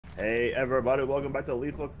Hey everybody, welcome back to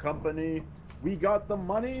Lethal Company. We got the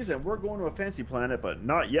monies and we're going to a fancy planet, but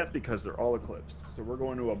not yet because they're all eclipsed. So we're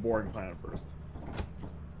going to a boring planet first.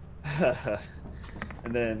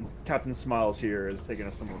 And then Captain Smiles here is taking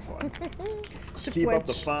us somewhere fun. Keep up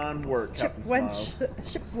the fun work, Captain Smiles.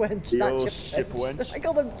 Shipwench, not Shipwench. I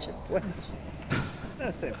call them Shipwench.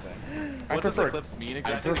 Yeah, same thing. What does eclipse mean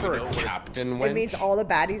exactly? I prefer Captain Wench. It means all the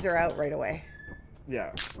baddies are out right away.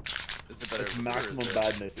 Yeah. It's maximum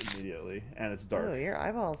badness immediately, and it's dark. Oh, your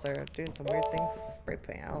eyeballs are doing some weird things with the spray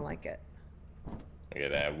paint. I don't like it. Look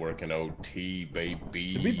at that, working OT,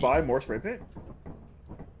 baby. Did we buy more spray paint?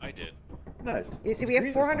 I did. Nice. You see, we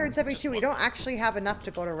have 472. We don't actually have enough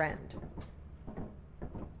to go to Rend.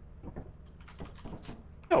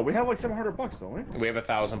 No, we have like $700, don't we? We have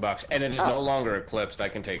 $1,000, and it is no longer eclipsed. I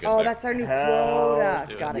can take us Oh, there. that's our new quota.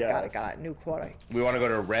 Dude. Got it. New quota. We want to go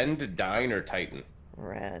to Rend, Dine, or Titan?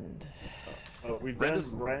 Rend. We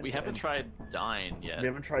haven't tried Dine yet. We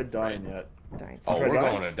haven't tried Dine yet. Oh, we're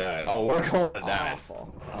going to Dine. Oh, we're going to Dine.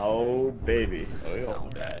 Awful. Oh, baby. Oh, you're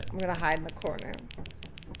going to Dine. I'm gonna hide in the corner.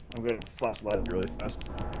 I'm gonna flashlight it really fast.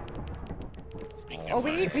 Oh,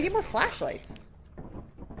 we need more flashlights.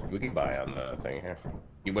 We can buy on the thing here.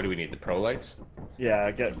 What do we need? The pro lights? Yeah,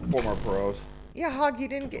 get 4 more pros. Yeah, Hog, you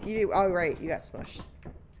didn't get Oh, right, you got smushed.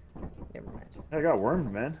 Never mind. I got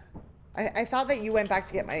wormed, man. I thought that you went back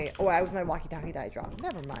to get my. Oh, I was my walkie-talkie that I dropped.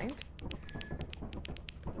 Never mind.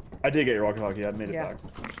 I did get your walkie-talkie. I made it back.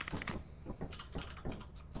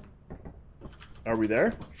 Are we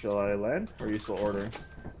there? Shall I land? Or are you still ordering?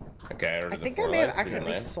 Okay, I think I may have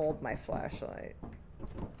accidentally sold my flashlight.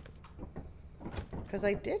 Because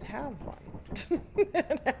I did have one.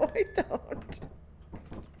 Now I don't.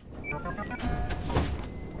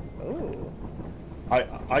 Ooh.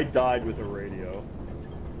 I died with a radio.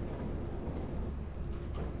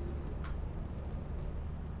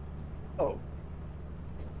 Oh.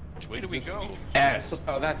 Which way do we go? S.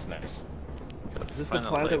 Oh, that's nice. Is this the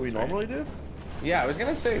planet that we normally do? Yeah, I was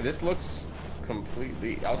gonna say, this looks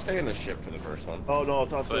completely... I'll stay in the ship for the first one. Oh, no,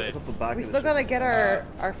 it's up the back. We still gotta get our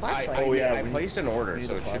flashlights. Oh, yeah, I placed an order,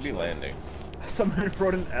 so it should be landing. Somebody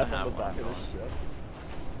wrote an F on the back of this ship.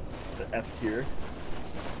 The F tier.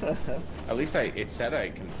 At least it said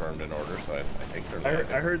I confirmed an order, so I think they're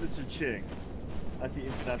landing. I heard the cha-ching. That's the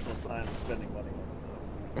international sign of spending money.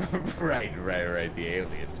 Right. The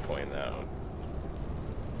aliens coined that one.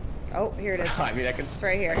 Oh, here it is. I mean, It's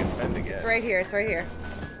right here. I can spend again. It's right here. It's right here.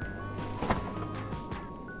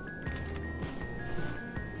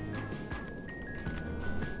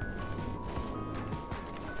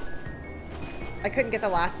 I couldn't get the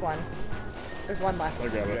last one. There's one left. I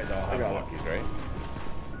got it. I got walkies, right?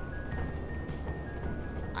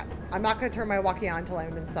 I'm not gonna turn my walkie on until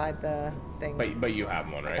I'm inside the thing. But you have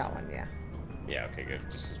one, right? I got one, yeah. Yeah, okay, good.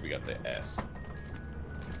 Just as we got the S.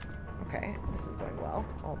 Okay, this is going well.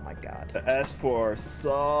 Oh my god. The S for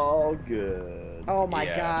so good. Oh my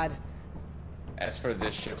god. S for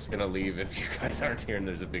this ship's gonna leave if you guys aren't here and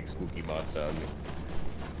there's a big spooky monster on me.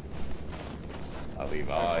 I'll leave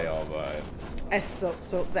all by. S,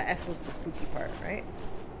 so the S was the spooky part, right?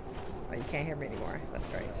 Oh, you can't hear me anymore.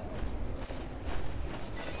 That's right.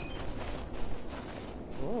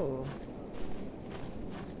 Whoa.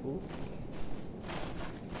 Spooky.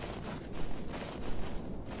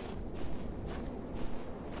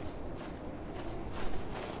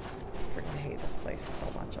 I freaking hate this place so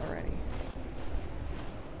much already.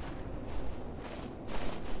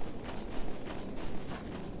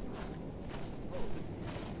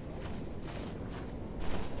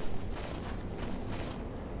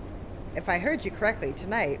 If I heard you correctly,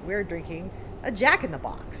 tonight we're drinking a Jack in the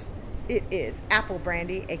Box. It is apple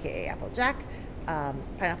brandy, aka Apple Jack,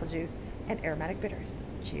 pineapple juice, and aromatic bitters.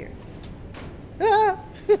 Cheers. Ah!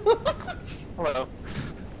 Hello.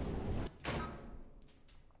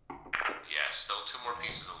 Yeah, still 2 more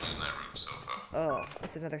pieces of loot in that room, Sofa. Oh,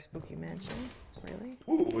 it's another spooky mansion? Really?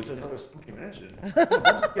 Ooh, it's another spooky mansion.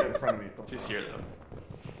 Just get in front of me. She's here though.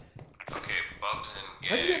 Okay, Bubs and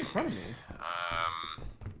How'd you get in front of me?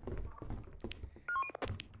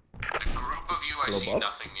 The group of you, I see Bubs?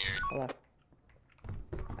 nothing near. Hello.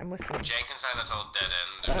 I'm listening. Jankenstein, that's all dead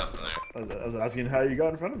end. There's nothing there. I was asking how you got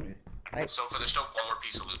in front of me. Sofa, there's still 1 more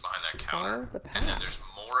piece of loot behind that counter. Follow the And then path. there's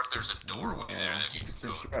more if there's a doorway there that you can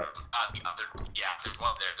go through. The other, yeah, there's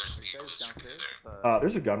one there. There's the exclusive through there.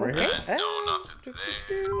 There's a gun right here. No, not through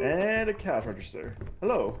there. And a cash register.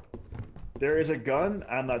 Hello. There is a gun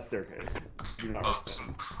and that staircase. You're not Bubs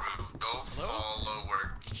and crew, go follow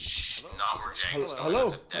where, not where Jankenstein. Hello.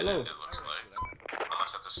 That's a dead end, it looks like.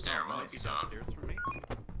 Unless that's a stairwell, you don't.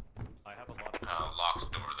 I have a lot of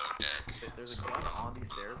Locked door though, Jank. There's a gun on these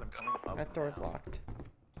stairs. I'm coming up. That door's locked.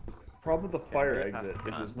 Problem with the fire exit is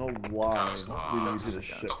there's no line leading you to the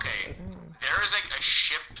ship. Okay, there is like a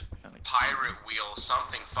ship, pirate wheel,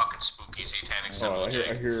 something fucking spooky, satanic symbol. Oh,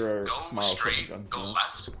 I hear a go smile straight, from the go guns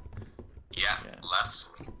left. Yeah,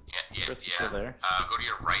 left. Yeah. Chris is still there. Go to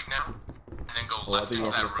your right now, and then go Oh, I left think into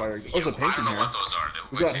you that went for the fire room. exit. Oh, there's a painting I don't know here. what those are.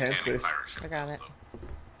 We They're got like hand satanic space. pirate ships. I got it.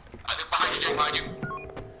 I think behind you, Jake, behind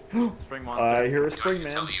you. Spring monster. I hear a Tell spring you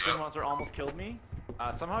man. out. Spring monster almost killed me.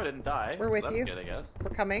 Somehow I didn't die. We're with so that's you. Good, I guess. We're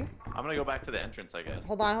coming. I'm gonna go back to the entrance, I guess.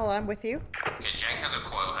 Hold on, with you. Okay, Jank has a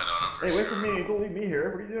coil head on him for Hey, wait sure. for me. Don't leave me here.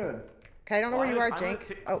 What are you doing? Okay, I don't know where you are, I'm gonna Jank.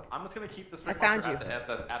 ki- Oh, I'm just gonna keep the spring I found monster you.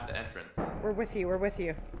 at the entrance. we're with you. We're with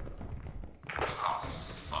you. Oh,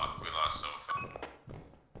 fuck, we lost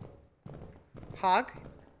Sofa. Hog?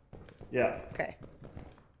 Yeah. Okay.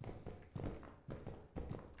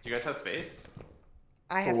 Do you guys have space?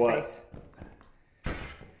 I have For what? space.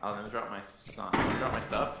 I'm gonna drop my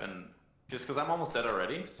stuff, and just because I'm almost dead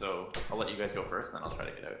already, so I'll let you guys go first, and then I'll try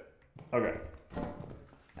to get out.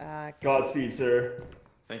 Okay. Godspeed, sir.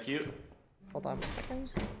 Thank you. Hold on 1 second.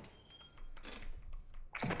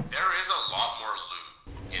 There is a lot more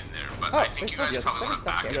loot in there, but Oh, I think there's you guys better probably want to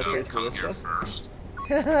stuff back here. it You up got and space come for here this first.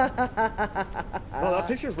 Oh, that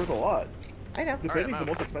picture's worth a lot. I know. The painting's the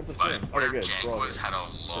most expensive But thing. where Okay, good. Jank We're all was good. had a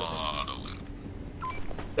lot of loot.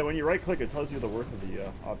 And when you right click, it tells you the worth of the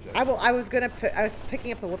object. I was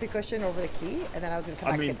picking up the whoopee cushion over the key, and then I was gonna come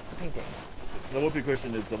back and get the painting. The whoopee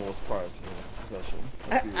cushion is the most prized possession.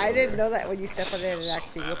 I didn't know that when you step on it, it So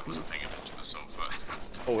actually bad I whoopies. wasn't paying attention to the sofa.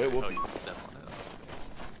 Oh, it Oh, whoopies. you step on it.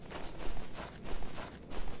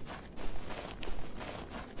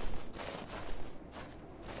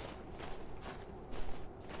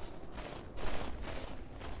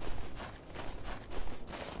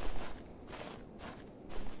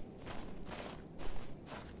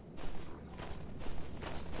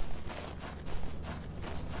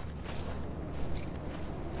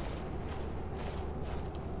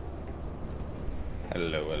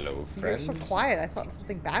 Hello, hello, You're friends. so quiet. I thought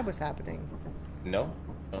something bad was happening. No,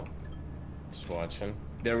 no. Just watching.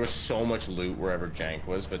 There was so much loot wherever Jank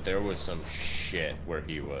was, but there was some shit where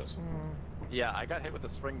he was. Yeah, I got hit with a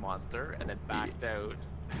spring monster, and then backed out.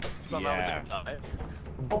 Somehow Yeah. it didn't die.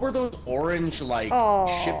 What were those orange, like, Oh,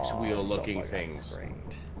 ship's wheel-looking Sofa got things?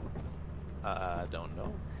 screamed. Don't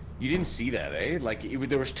know. You didn't see that, eh? Like,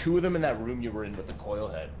 there was two of them in that room you were in with the coil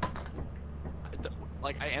head.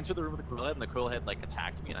 Like, I entered the room with the coil head, and the coil head, like,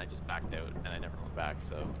 attacked me, and I just backed out, and I never went back,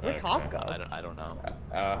 so... Where'd Hog go? I don't know.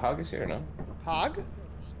 Hog is here, no? Hog?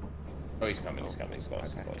 Oh, he's coming, he's coming, he's close,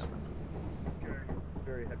 he's Okay. close.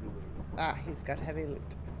 Very heavy loot. Ah, he's got heavy loot.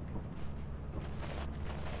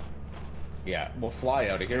 Yeah, we'll fly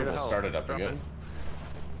out of here, Where the we'll hell? start it up Drop again.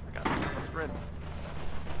 I got a sprint.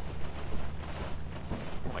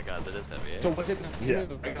 Oh my god, that is heavy, eh? So was it Yeah.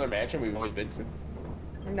 the regular mansion we've always been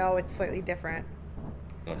to? No, it's slightly different.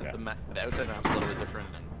 Okay. The outside map's a little bit different,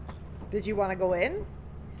 and Did you want to go in?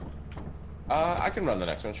 I can run the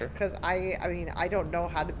next one, sure. Because I mean, I don't know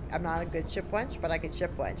how to. I'm not a good shipwench, but I can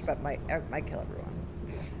shipwench, but might kill everyone.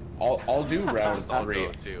 I'll do round I'll 3.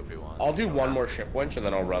 go too if you want. I'll do one more ship winch and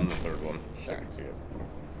then I'll run the third one. Sure. I can see it.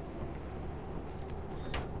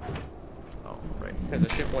 Oh, right. Because the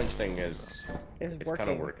ship winch thing is Is it's working. kind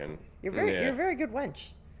of working. You're very Yeah. you're a very good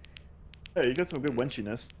wench. Hey, you got some good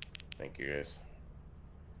winchiness. Thank you guys.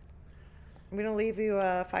 I'm gonna leave you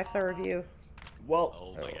a 5-star review. Well,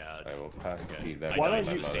 Oh I my will, god. I will pass the Okay. feedback. I Why died don't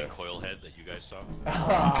to you- the same mother. coil head that you guys saw.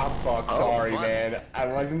 Ah, fuck. Sorry, fun. man. I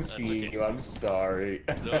wasn't That's seeing okay. you. I'm sorry.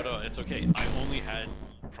 No, it's okay. I only had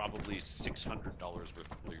probably $600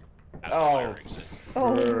 worth of loot at the Oh. fire exit.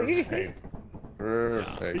 Oh, Perfect. Yeah,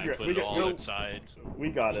 Perfect. I put we it got- all so- inside. we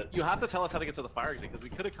got it. You have to tell us how to get to the fire exit, because we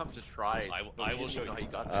could have come to try. I will but we didn't show even know you.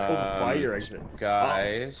 how you got Oh, there. the fire exit.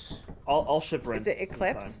 Guys, I'll ship rent. Is it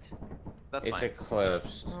eclipsed? That's it's fine.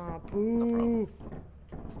 eclipsed. Oh, boo.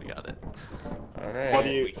 We got it. Alright. What do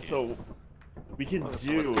we you? can. So we can Oh,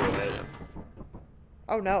 so do what's the it. ship?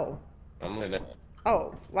 Oh no. I'm gonna.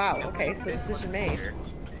 Oh wow. Okay, so decision made.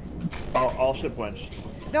 I'll ship winch.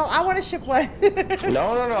 No, I want to ship one.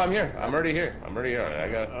 No, I'm here. I'm already here. I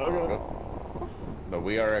got. Okay. But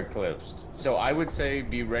we are eclipsed. So I would say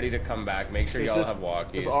be ready to come back. Make sure y'all have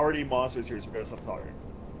walkies. There's already monsters here, so we better stop talking.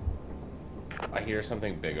 I hear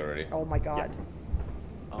something big already. Oh my god.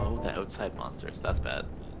 Oh, the outside monsters. That's bad.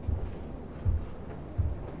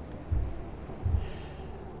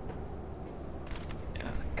 Yeah,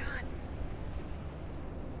 It's a gun.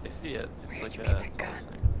 I see it. It's Where'd like you a. get that gun?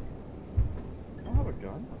 I don't have a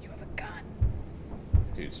gun. You have a gun.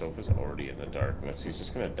 Dude, Sofa's already in the darkness. He's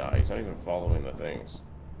just gonna die. He's not even following the things.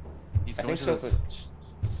 He's I going think to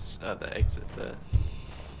Sofa. the exit.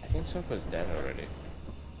 I think Sofa's dead already.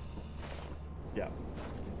 Yeah.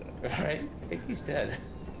 Right? I think he's dead.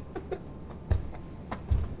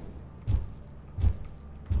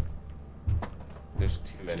 There's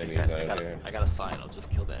two enemies Guys, out here. I got a sign. I'll just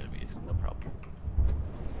kill the enemies. No problem.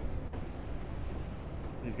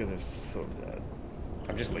 These guys are so dead.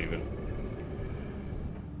 I'm just leaving.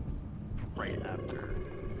 Right after.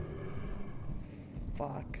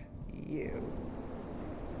 Fuck you.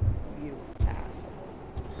 You asshole.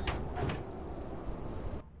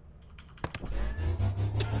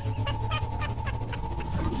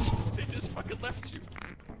 They just fucking left you.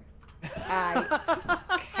 I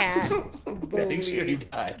can't Betting she already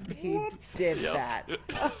believe died. he did Yep. that.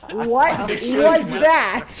 What I'm was sure he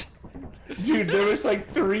that? Dude, there was like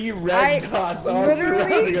 3 I red dots all surrounding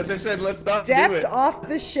literally us. I said, let's not do stepped it. off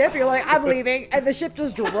the ship. You're like, I'm leaving, and the ship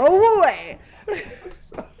just drove away. I'm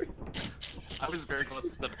sorry. I was very close to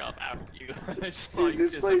stepping off after you. I just saw Dude, you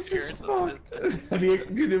this place is disappear into fucked. the distance.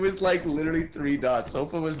 Dude, it was like literally 3 dots.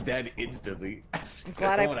 Sofa was dead instantly. I'm That's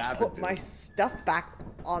glad what I happened put to my him. stuff back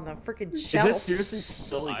on the freaking Is shelf. this seriously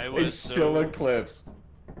still? I was It's still so- eclipsed.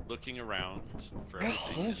 Looking around for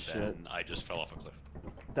everything, and Bullshit. then I just fell off a cliff.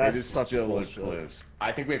 That's It is such still bullshit. eclipsed.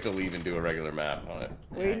 I think we have to leave and do a regular map on it.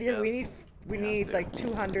 We Yeah, I need guess. we We have need to. like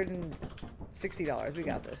 $260. We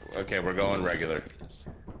got this. Okay, we're going regular.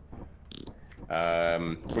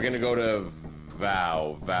 We're gonna go to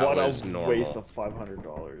Vow. Vow What is a normal. waste of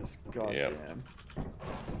 $500. God Yep. damn.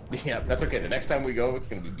 Yeah, that's okay. The next time we go, it's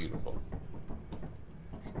gonna be beautiful.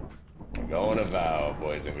 We're going to Vow,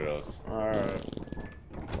 boys and girls. Alright.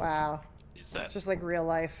 Wow. Is that It's just like real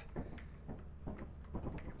life.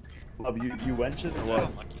 You wenches or what?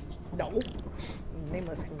 unlucky? No.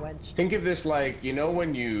 Nameless can wench. Think of this like, you know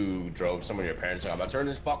when you drove some of your parents out, I'm gonna turn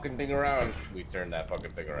this fucking thing around. We turned that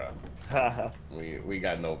fucking thing around. Haha. We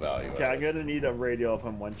got no value. Okay, I'm gonna need a radio if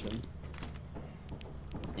I'm wenching.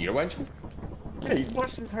 You're wenching? Yeah, you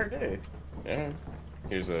watched the entire day. Yeah.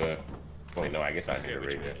 Here's a... Wait, no, I guess I need Okay, a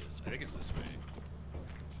which way radio. is it? I think it's this way.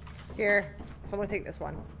 Here, someone take this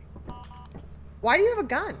one. Why do you have a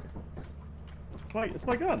gun? It's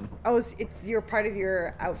my gun. Oh, it's your part of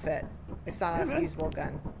your outfit. It's not Yeah, a man. usable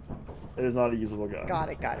gun. It is not a usable gun. Got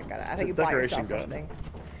it. I thought a you bought decoration yourself gun. something.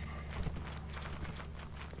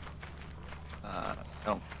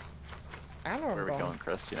 No. I don't know where Where are we're we going. going,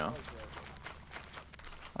 Chris? You know?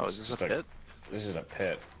 Oh, is this a Just like- pit? This is a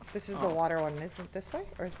pit. This is the water one. Isn't it this way?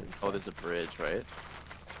 Or is it this Oh, way? there's a bridge, right?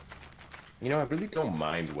 You know, I really don't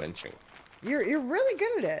mind wenching. You're really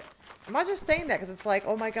good at it. I'm not just saying that because it's like,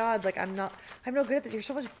 oh my god, like I'm no good at this. You're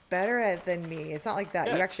so much better at it than me. It's not like that.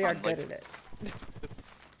 Yeah, You it's actually are fun, good like, at it. It's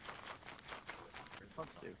fun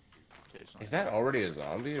to do occasionally. Is that already a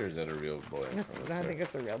zombie or is that a real boy? I think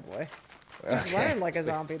it's a real boy. He's Okay, running like a so-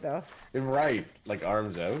 zombie though. Right, like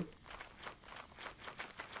arms out.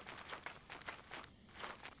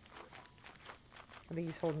 I think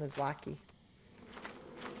he's holding his wacky.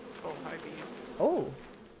 Oh, hi, Bee. Oh,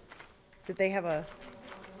 did they have a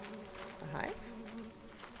hive?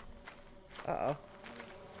 Uh oh.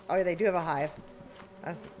 Oh, yeah, they do have a hive.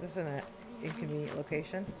 This is an inconvenient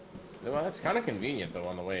location. Well, that's kind of convenient though.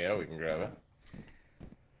 On the way out, we can grab it.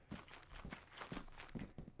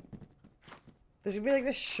 This would be like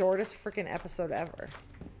the shortest freaking episode ever.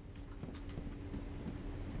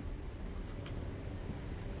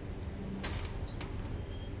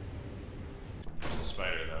 There's a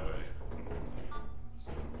spider that way.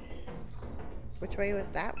 Which way was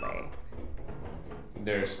that way?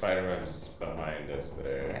 There's spider webs behind us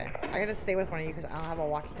there. Okay, I gotta stay with one of you because I don't have a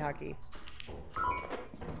walkie-talkie. Oh,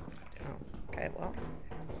 okay, well,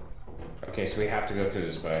 Okay, so we have to go through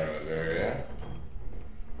the spider web area.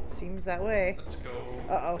 seems that way. Let's go.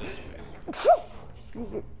 Uh-oh. this way.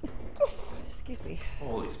 Excuse me. Excuse me.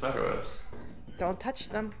 Holy spiderwebs. Don't touch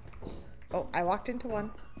them. Oh, I walked into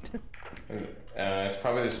one. It's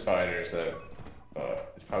probably the spiders that.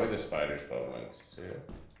 It's probably the spiders following us too.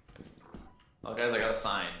 Well, guys, I got a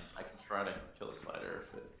sign. I can try to kill the spider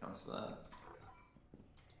if it comes to that.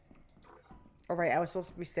 Oh, right, I was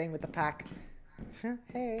supposed to be staying with the pack.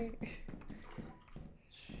 Hey.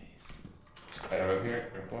 Jeez. Spider web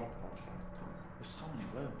here. Careful. There's so many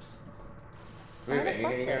webs. Do we have How the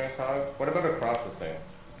fuck's anything in it? our hog? What about across this thing?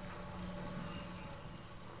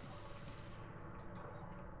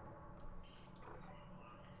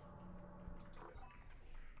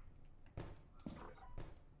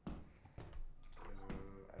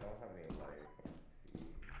 I don't have any light.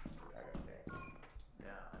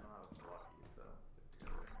 Yeah, I know how to block you, so.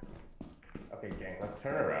 Okay, gang, let's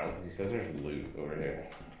turn around because he says there's loot over here.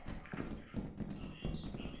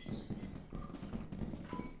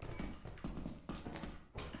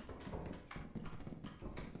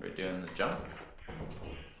 We're doing the jump.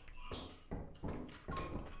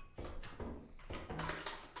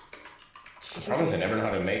 The problem is I never know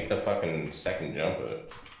how to make the fucking second jump of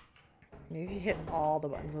it. Maybe you hit all the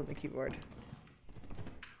buttons on the keyboard.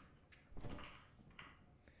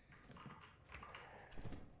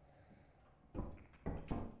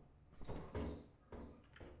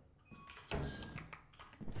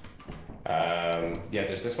 Yeah,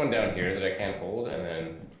 there's this one down here that I can't hold, and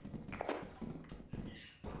then...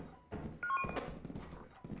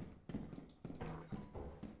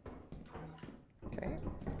 Okay,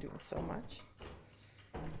 doing so much.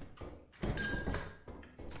 Is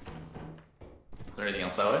there anything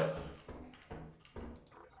else that way?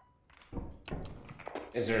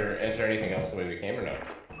 Is there anything else the way we came or no?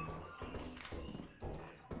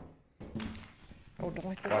 Oh, don't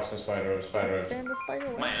like that. Watch the spider web, spider web. Stand the spider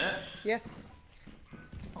web. Am I in it? Yes.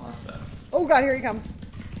 Oh, that's bad. Oh god, here he comes.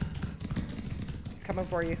 He's coming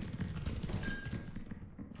for you.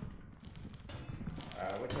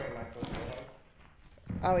 Which way am I supposed to go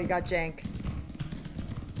Oh, he got jank.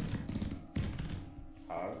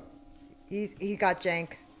 on? He got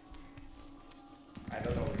jank. I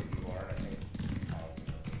don't know where you are, I think.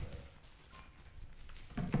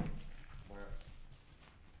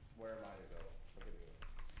 Where am I to go? Look at me.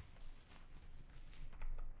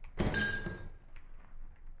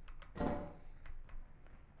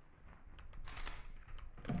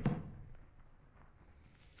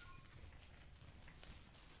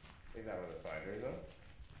 Is that where the spider is, though?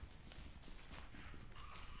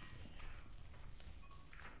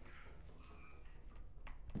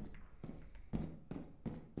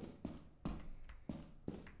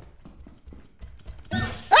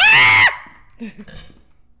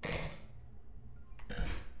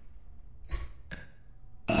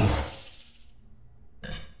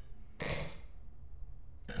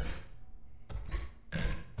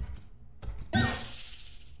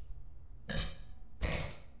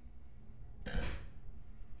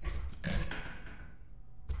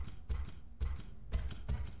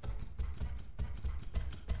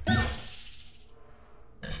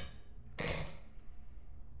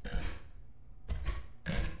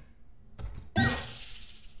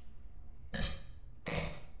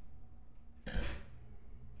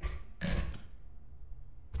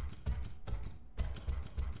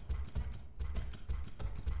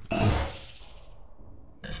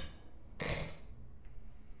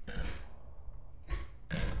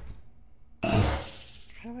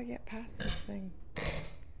 How do I get past this thing?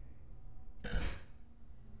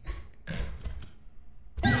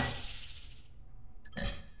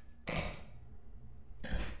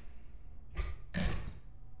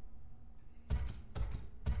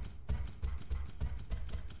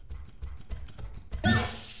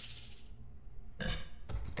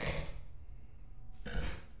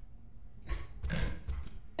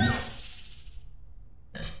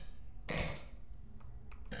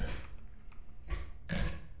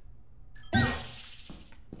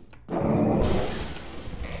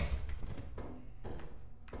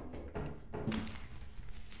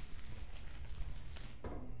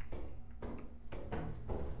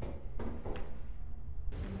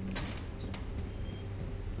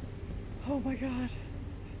 Oh my god.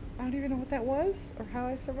 I don't even know what that was or how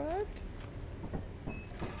I survived.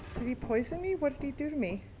 Did he poison me? What did he do to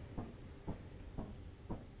me?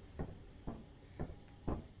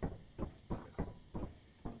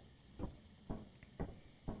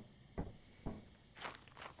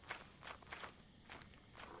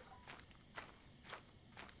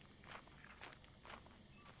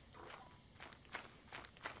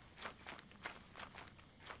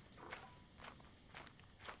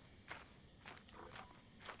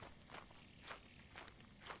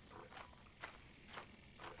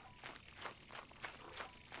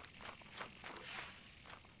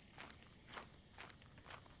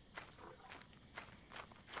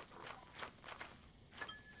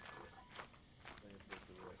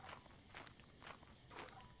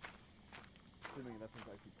 Assuming nothing's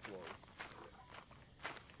actually close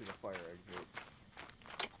to the fire exit.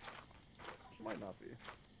 Might not be.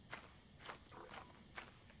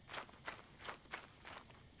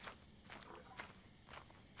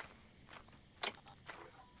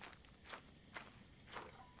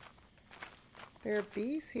 There are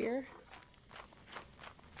bees here.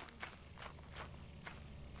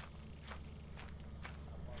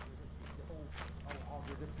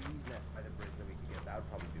 There's a bee's nest by the bridge that we can get. That would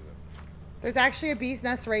probably do it. There's actually a bee's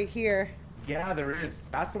nest right here. Yeah, there is.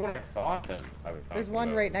 That's the one I thought then. There's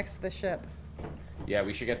one right next to the ship. Yeah,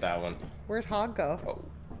 we should get that one. Where'd Hog go? Oh,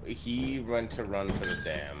 he went to run to the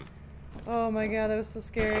dam. Oh my god, that was so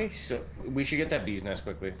scary. So we should get that bee's nest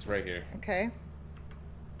quickly. It's right here. Okay.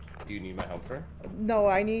 Do you need my help for it? No,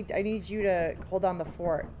 I need you to hold on the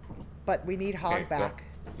fort, but we need Hog Okay, back.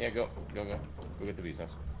 Go. Yeah, go. Go get the bee's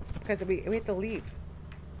nest. Because we have to leave.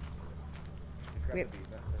 Grab We- the bee's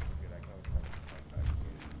nest.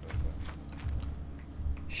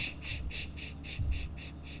 Shh, shh, shh, shh, shh, shh,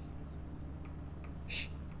 shh, shh. Shh.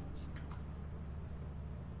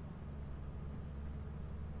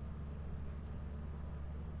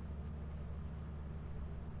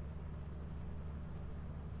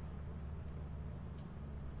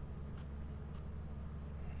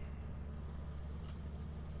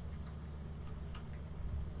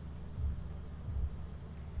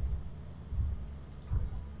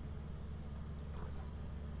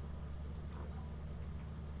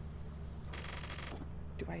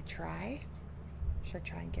 Do I try? Should I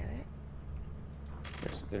try and get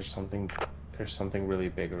it? There's something really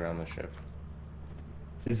big around the ship.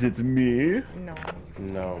 Is it me? No.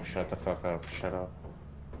 No, shut the fuck up. Shut up.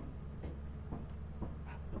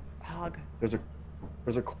 Hog. There's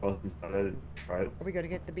a coil inside. I didn't try it. Are we going to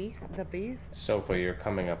get the bees? The bees? Sofa, you're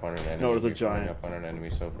coming up on an enemy. No, there's a You're coming giant. up on an enemy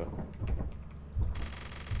sofa.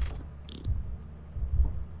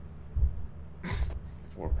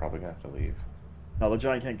 We're probably gonna have to leave. No, the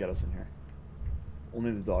giant can't get us in here.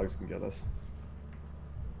 Only the dogs can get us.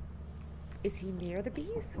 Is he near the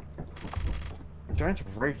bees? The giant's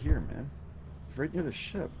right here, man. He's right near the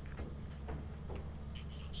ship.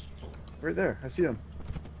 Right there. I see him.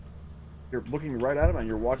 You're looking right at him and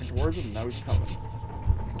you're walking towards him and now he's coming.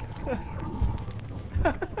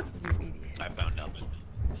 You idiot. I found nothing.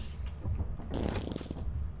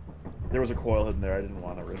 There was a coil hidden there. I didn't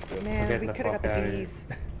want to risk it. Man, Get we the could have got fuck the outta here. bees.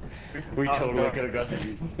 We Oh, totally no. could have got the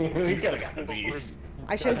bees. We could have got the bees.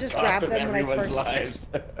 I should have just grabbed them when I Everyone's first. lives.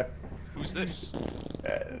 Who's this?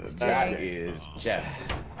 It's That Jake. is Jeff.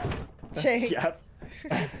 Jake. Jeff.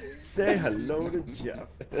 Say hello to Jeff.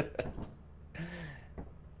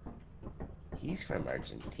 He's from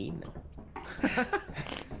Argentina.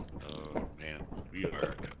 Oh man, we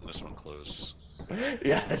are cutting this one close.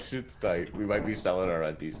 Yeah, that shit's tight. We might be selling our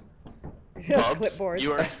undies. Clipboards.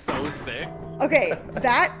 You are so sick. Okay,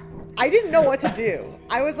 that I didn't know what to do.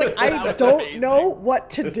 I was like, I That was don't amazing. know what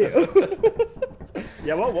to do.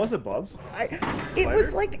 Yeah, what was it, Bubs? It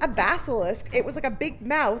was like a basilisk. It was like a big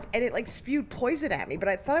mouth, and it like spewed poison at me. But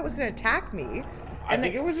I thought it was gonna attack me. I And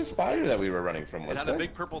think it was a spider that we were running from, It wasn't had it? a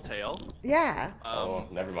big purple tail. Yeah. Oh,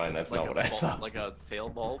 never mind. That's like not a what I bulb- thought. Like a tail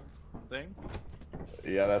bulb thing.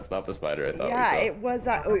 Yeah, that's not the spider I thought. Yeah, we saw. it was.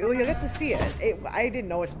 Well, you'll get to see it. I didn't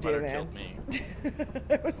know what to do, Spider man. killed me.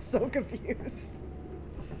 I was so confused.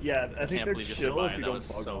 Yeah, I I think can't they're believe you chill if survived. you That don't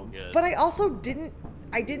was bug so them. good. But I also didn't.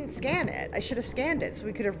 I didn't scan it. I should have scanned it so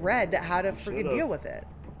we could have read how to freaking Should've. deal with it.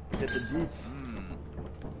 Hit the deets.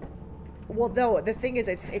 Well, no, the thing is,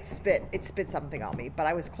 it spit something on me, but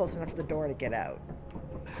I was close enough to the door to get out.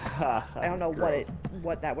 I don't know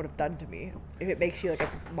what that would have done to me. If it makes you like a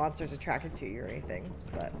monster's attracted to you or anything,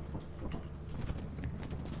 but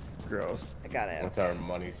Gross. I got it. What's our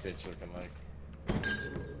money sitch looking like?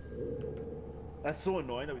 That's so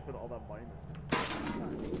annoying that we put all that money in.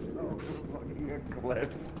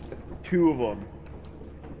 Clips. Two of them.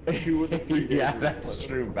 Two of the 3 days Yeah, we that's put-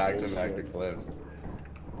 true. Back to back to clips.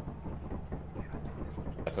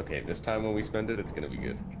 That's okay. This time when we spend it, it's gonna be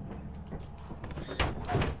good.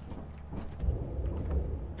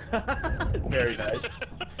 Very nice.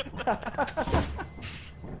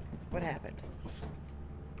 What happened?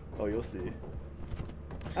 Oh, you'll see.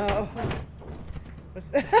 Oh.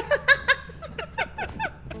 What's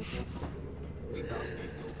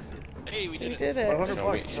Hey, we We did it. did it. 500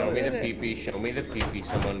 Show me, bucks. show me the Did it. pee-pee. Show me the pee-pee.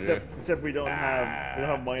 Someone do. Except we don't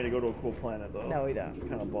have money to go to a cool planet though. No, we don't.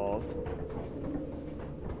 Kind of balls.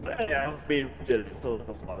 But yeah, I mean, we did it. Still a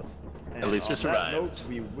plus. And At least we on that survived. note,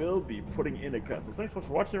 we will be putting in a cut. So thanks so much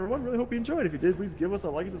for watching, everyone. Really hope you enjoyed. If you did, please give us a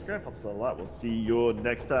like and subscribe. Helps us a lot. We'll see you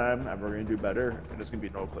next time, and we're gonna do better. And there's gonna be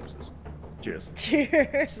no eclipses. Cheers. Cheers.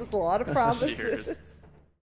 There's a lot of promises. Cheers.